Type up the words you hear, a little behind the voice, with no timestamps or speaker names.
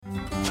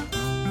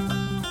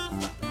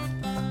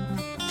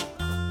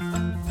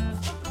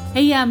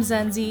Hey, I'm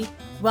Zanzi.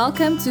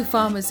 Welcome to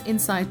Farmers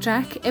Inside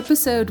Track,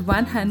 episode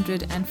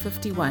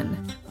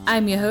 151.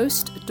 I'm your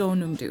host,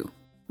 Donumdu.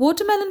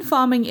 Watermelon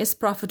farming is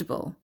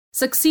profitable.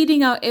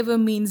 Succeeding, however,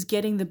 means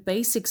getting the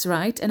basics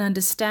right and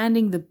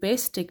understanding the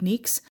best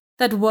techniques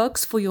that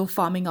works for your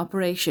farming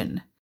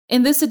operation.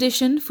 In this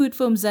edition, Food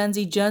for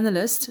Mzansi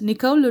journalist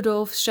Nicole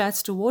Ludolf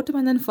chats to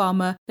watermelon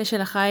farmer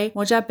Lehlelagae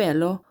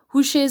Mojapelo,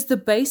 who shares the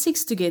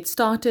basics to get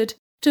started,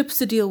 tips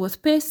to deal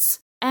with pests,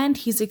 and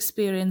his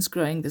experience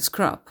growing this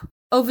crop.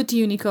 Over to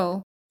you,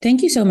 Nicole.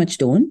 Thank you so much,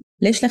 Dawn.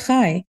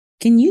 Lehlelagae,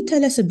 can you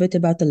tell us a bit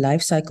about the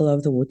life cycle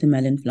of the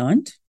watermelon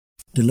plant?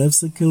 The life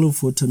cycle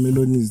of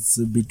watermelon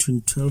is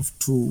between 12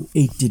 to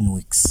 18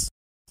 weeks.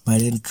 But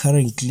then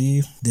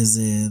currently, there's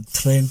a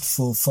trend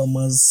for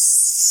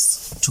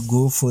farmers to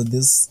go for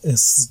this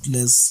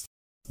seedless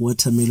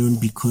watermelon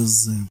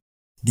because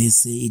they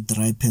say it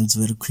ripens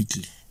very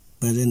quickly.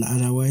 But then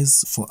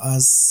otherwise, for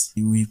us,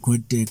 we got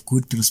a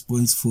good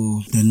response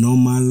for the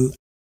normal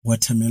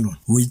watermelon,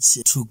 which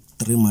took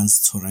 3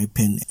 months to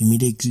ripen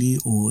immediately,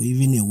 or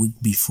even a week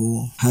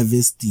before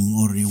harvesting,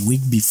 or a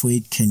week before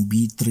it can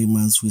be 3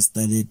 months, we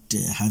started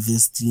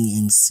harvesting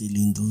and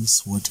selling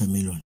those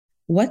watermelon.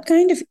 What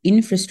kind of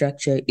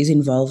infrastructure is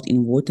involved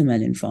in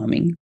watermelon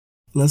farming?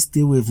 Last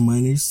year, we've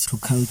managed to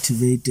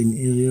cultivate an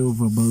area of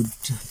about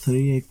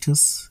 3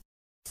 hectares.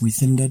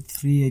 Within that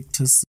 3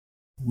 hectares,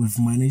 we've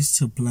managed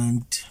to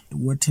plant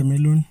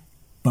watermelon,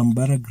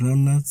 Bambara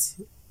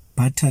groundnuts,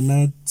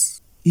 butternuts.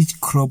 Each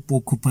crop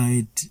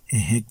occupied a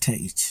hectare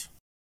each.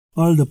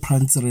 All the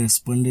plants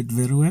responded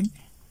very well.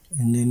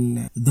 And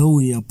then, though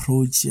we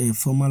approach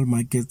formal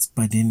markets,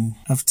 but then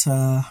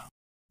after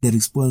the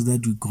response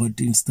that we got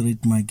in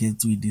street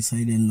markets, we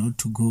decided not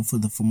to go for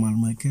the formal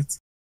markets.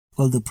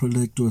 All the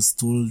product was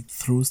sold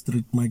through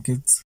street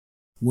markets.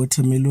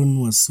 Watermelon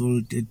was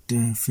sold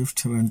at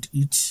 50 rand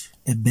each.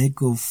 A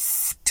bag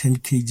of 10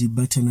 kg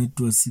butternut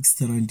was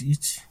 60 rand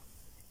each.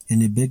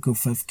 And a bag of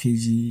 5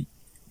 kg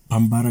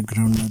Bambara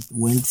groundnut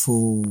went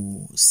for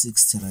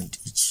 60 rand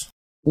each.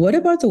 What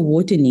about the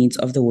water needs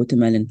of the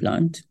watermelon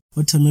plant?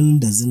 Watermelon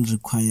doesn't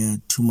require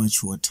too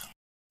much water.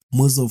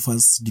 Most of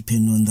us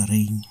depend on the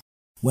rain.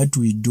 What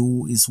we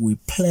do is we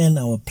plan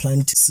our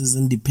plant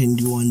season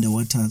depending on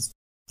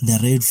the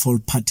rainfall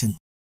pattern.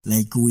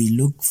 Like we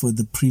look for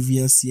the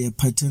previous year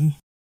pattern,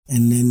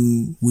 and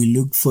then we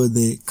look for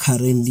the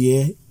current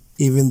year,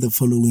 even the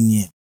following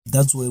year.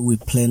 That's where we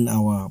plan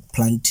our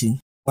planting.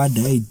 What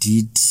I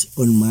did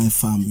on my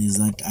farm is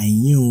that I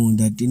knew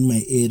that in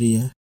my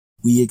area,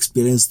 we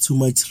experienced too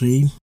much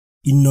rain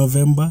in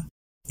November,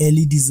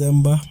 early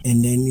December,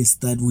 and then we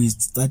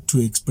start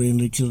to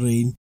experience little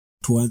rain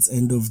towards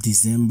end of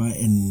December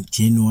and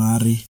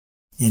January.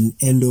 And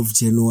end of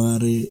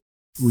January,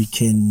 we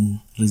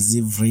can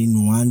receive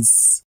rain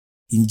once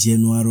in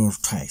January or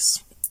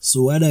twice.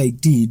 So what I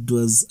did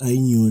was I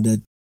knew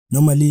that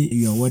normally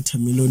your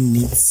watermelon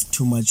needs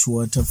too much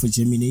water for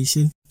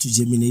germination to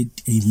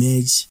germinate,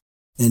 emerge,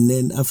 and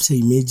then after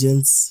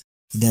emergence,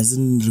 it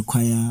doesn't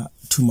require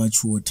too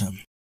much water.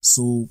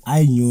 So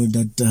I knew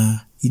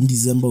that in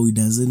December we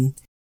doesn't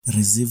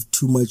receive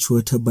too much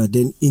water, but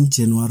then in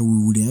January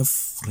we would have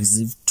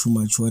received too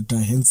much water.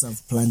 Hence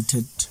I've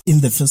planted in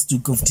the first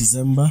week of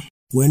December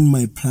when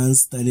my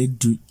plants started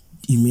to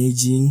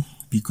emerging,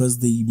 because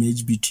they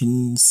emerge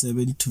between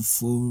 7 to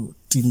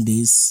 14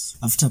 days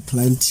after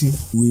planting.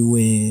 We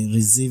were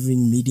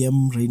receiving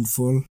medium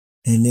rainfall.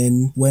 And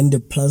then when the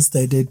plant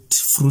started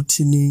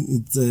fruiting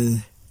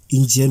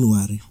in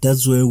January,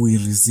 that's where we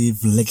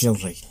receive little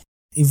rain.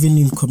 Even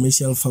in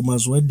commercial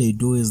farmers, what they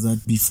do is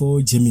that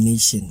before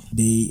germination,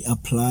 they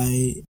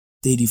apply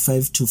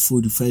 35 to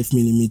 45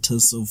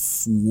 millimeters of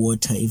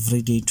water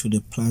every day to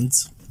the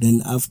plants.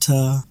 Then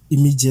after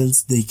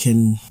emergence, they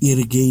can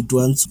irrigate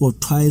once or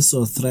twice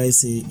or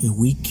thrice a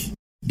week.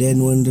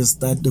 Then when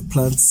the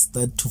plants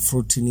start to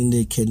fruiting in,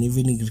 they can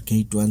even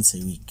irrigate once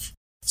a week.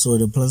 So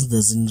the plant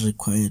doesn't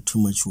require too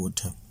much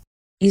water.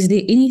 Is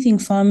there anything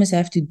farmers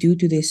have to do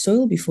to their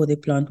soil before they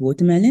plant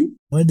watermelon?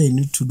 What they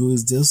need to do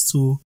is just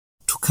to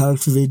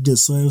cultivate the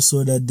soil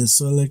so that the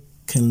soil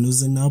can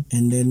loosen up.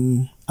 And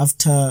then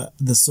after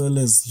the soil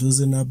has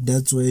loosened up,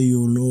 that's where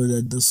you know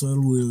that the soil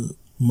will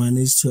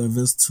manage to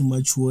harvest too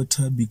much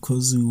water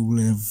because you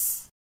will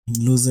have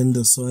loosened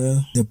the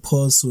soil. The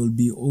pores will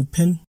be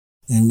open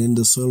and then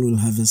the soil will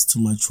harvest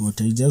too much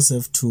water. You just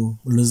have to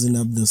loosen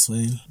up the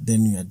soil,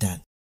 then you are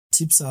done.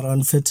 Tips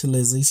around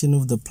fertilization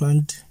of the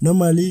plant.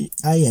 Normally,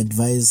 I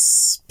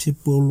advise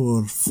people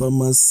or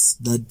farmers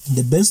that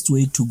the best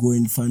way to go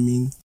in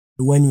farming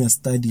when you are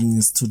studying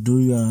is to do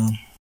your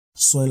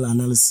soil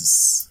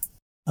analysis.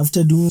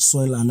 After doing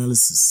soil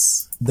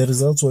analysis, the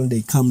results when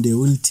they come, they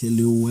will tell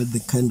you what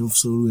the kind of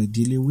soil we're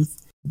dealing with,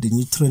 the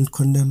nutrient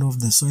content of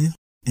the soil,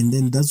 and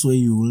then that's where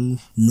you will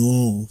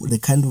know the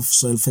kind of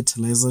soil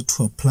fertilizer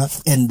to apply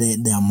and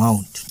the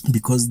amount,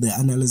 because the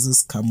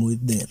analysis come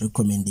with the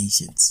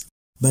recommendations.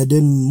 But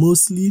then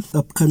mostly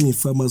upcoming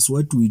farmers,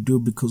 what we do,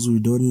 because we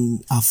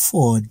don't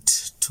afford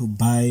to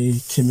buy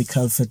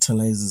chemical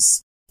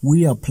fertilizers,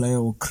 we apply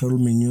our krill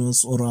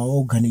manures or our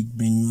organic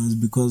manures,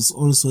 because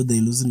also they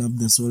loosen up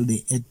the soil,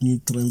 they add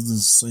nutrients to the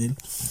soil,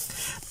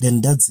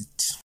 then that's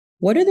it.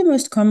 What are the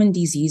most common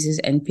diseases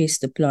and pests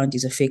the plant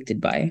is affected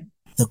by?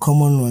 The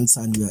common ones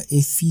are your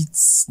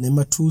aphids,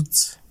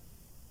 nematodes,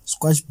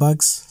 squash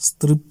bugs,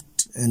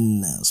 striped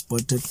and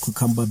spotted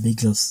cucumber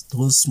beetles,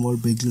 those small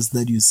beetles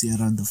that you see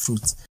around the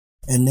fruits.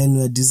 And then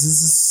your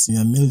diseases,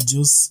 your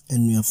mildews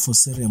and your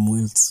fusarium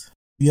wilt.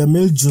 Your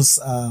mildews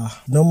are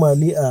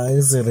normally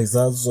as a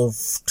result of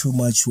too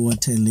much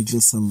water and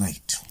little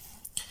sunlight,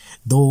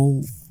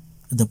 though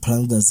the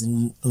plant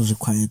doesn't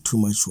require too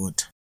much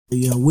water.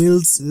 Your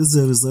wilts is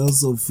a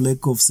result of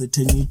lack of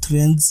certain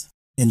nutrients,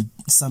 and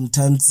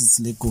sometimes it's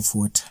lack of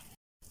water.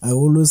 I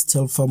always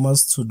tell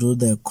farmers to do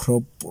their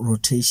crop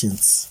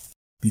rotations,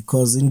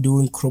 because in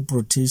doing crop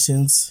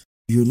rotations,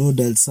 you know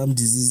that some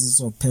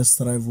diseases or pests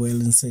thrive well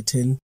in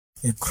certain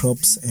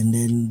crops and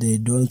then they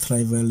don't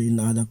thrive well in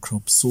other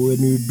crops. So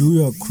when you do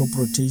your crop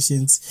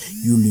rotations,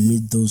 you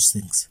limit those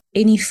things.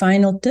 Any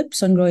final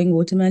tips on growing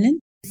watermelon?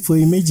 For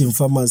emerging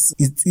farmers,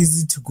 it's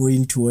easy to go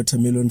into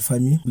watermelon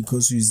farming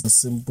because you use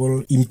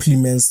simple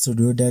implements to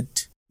do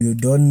that. You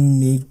don't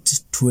need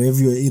to have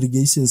your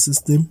irrigation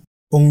system.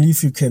 Only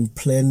if you can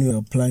plan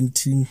your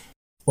planting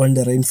on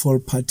the rainfall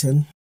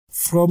pattern.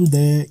 From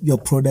there, your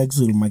products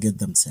will market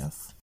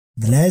themselves.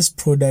 The nice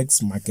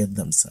products market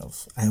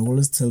themselves. I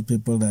always tell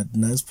people that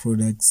nice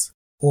products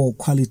or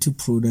quality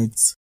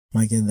products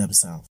market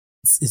themselves.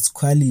 It's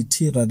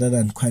quality rather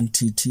than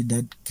quantity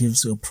that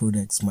gives your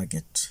products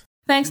market.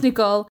 Thanks,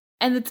 Nicole.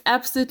 And it's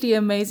absolutely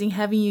amazing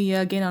having you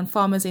here again on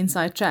Farmers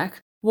Inside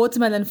Track.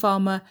 Watermelon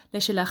farmer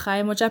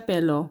Leshelachai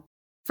Mojapelo.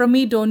 From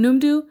me, Dawn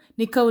Numdu,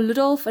 Nicole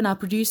Ludolf, and our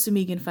producer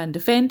Megan van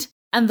der Vent,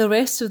 and the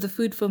rest of the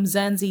Food from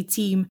Zanzi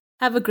team,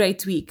 have a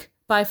great week.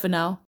 Bye for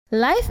now.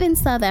 Life in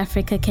South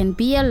Africa can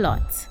be a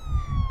lot.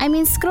 I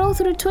mean, scroll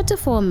through Twitter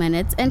for a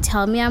minute and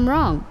tell me I'm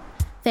wrong.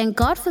 Thank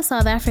God for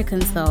South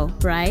Africans though,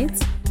 right?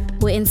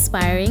 We're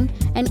inspiring,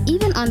 and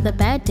even on the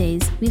bad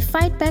days, we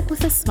fight back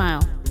with a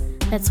smile.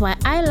 That's why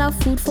I love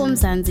Food from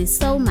Zanzi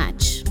so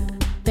much.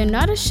 They're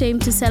not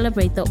ashamed to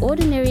celebrate the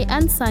ordinary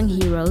unsung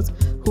heroes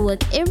who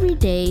work every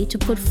day to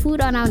put food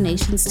on our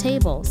nation's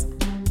tables.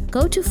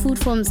 Go to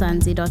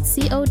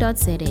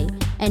foodformzanzi.co.za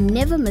and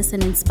never miss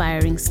an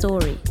inspiring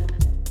story.